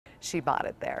she bought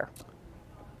it there.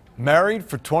 Married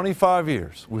for 25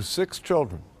 years with 6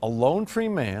 children, a lone tree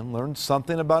man learned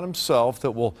something about himself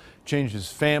that will change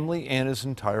his family and his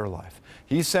entire life.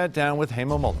 He sat down with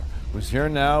Hema Muller, who's here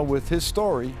now with his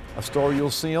story, a story you'll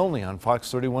see only on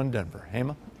Fox 31 Denver.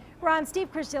 Hema? Ron,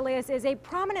 Steve Crecelius is a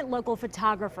prominent local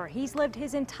photographer. He's lived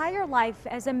his entire life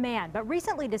as a man, but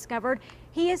recently discovered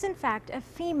he is in fact a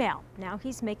female. Now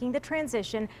he's making the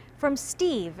transition from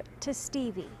Steve to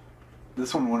Stevie.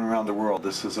 This one went around the world.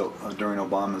 This is during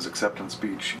Obama's acceptance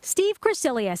speech. Steve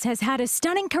Crecelius has had a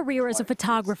stunning career as a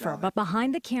photographer, but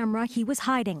behind the camera, he was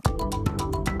hiding.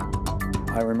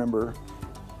 I remember,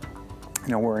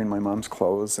 wearing my mom's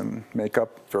clothes and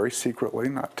makeup very secretly,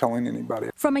 not telling anybody.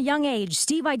 From a young age,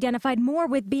 Steve identified more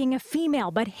with being a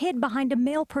female, but hid behind a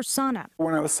male persona.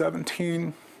 When I was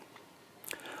 17,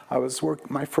 I was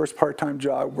my first part-time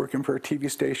job working for a TV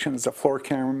station as a floor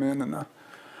cameraman, and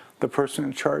the person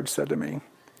in charge said to me,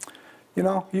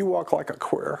 you walk like a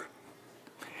queer.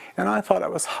 And I thought I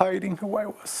was hiding who I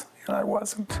was, and I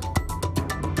wasn't.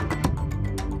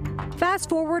 Fast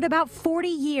forward about 40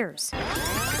 years.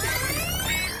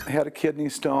 I had a kidney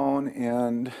stone,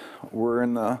 and we're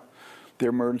in the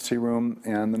emergency room,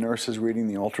 and the nurse is reading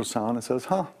the ultrasound and says,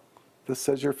 this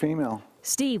says you're female.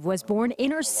 Steve was born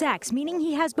intersex, meaning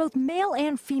he has both male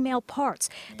and female parts.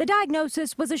 The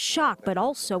diagnosis was a shock, but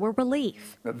also a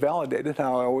relief. It validated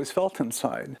how I always felt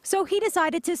inside. So he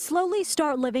decided to slowly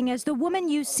start living as the woman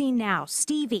you see now,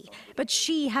 Stevie. But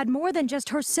she had more than just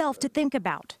herself to think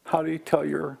about. How do you tell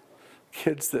your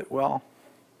kids that,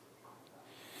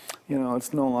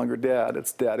 it's no longer dad,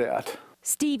 it's dadette?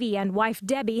 Stevie and wife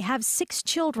Debbie have 6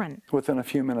 children. Within a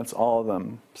few minutes, all of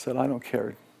them said, I don't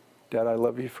care, Dad, I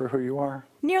love you for who you are.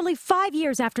 Nearly 5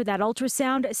 years after that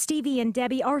ultrasound, Stevie and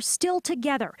Debbie are still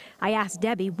together. I asked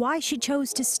Debbie why she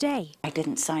chose to stay. I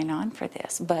didn't sign on for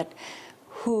this, but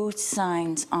who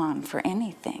signs on for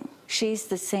anything? She's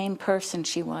the same person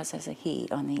she was as a he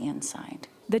on the inside.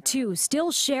 The two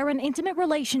still share an intimate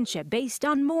relationship based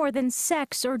on more than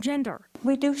sex or gender.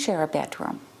 We do share a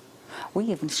bedroom. We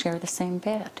even share the same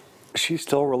bed. She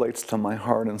still relates to my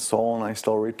heart and soul, and I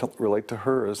still relate to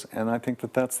hers, and I think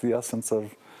that that's the essence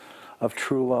of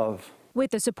true love.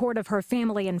 With the support of her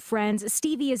family and friends,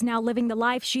 Stevie is now living the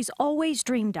life she's always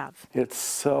dreamed of. It's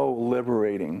so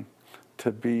liberating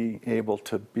to be able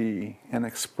to be and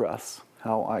express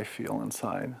how I feel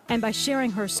inside. And by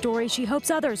sharing her story, she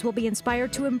hopes others will be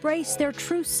inspired to embrace their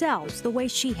true selves the way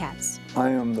she has. I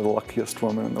am the luckiest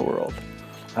woman in the world.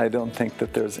 I don't think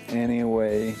that there's any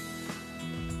way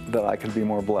that I could be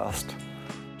more blessed.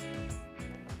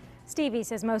 Stevie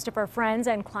says most of her friends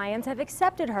and clients have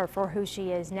accepted her for who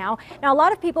she is now. Now, a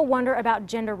lot of people wonder about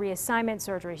gender reassignment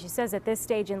surgery. She says at this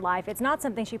stage in life, it's not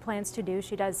something she plans to do.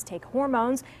 She does take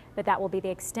hormones, but that will be the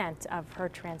extent of her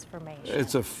transformation.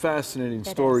 It's a fascinating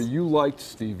story. You liked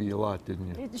Stevie a lot,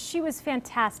 didn't you? She was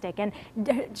fantastic. And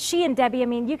she and Debbie,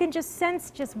 you can just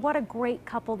sense just what a great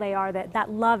couple they are.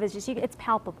 That love is just, it's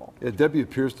palpable. Yeah, Debbie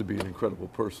appears to be an incredible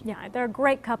person. Yeah, they're a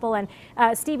great couple. And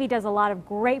Stevie does a lot of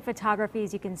great photography,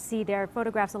 as you can see there.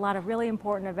 Photographs a lot of really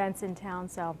important events in town.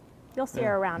 So you'll see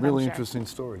her around, Really I'm sure. interesting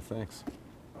story. Thanks.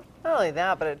 Not only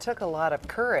that, but it took a lot of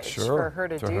courage for her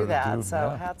to do that. So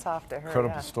hats off to her.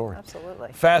 Incredible story.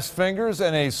 Absolutely. Fast fingers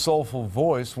and a soulful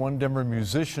voice, one Denver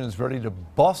musician is ready to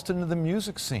bust into the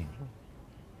music scene.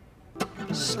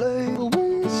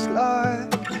 Slowly slide,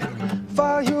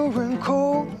 fire and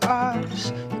cold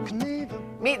eyes. You can even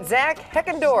Meet Zach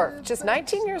Heckendorf, just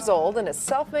 19 years old and a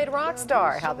self-made rock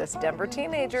star. How this Denver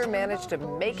teenager managed to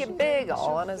make it big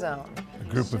all on his own. A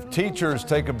group of teachers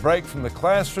take a break from the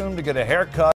classroom to get a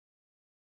haircut.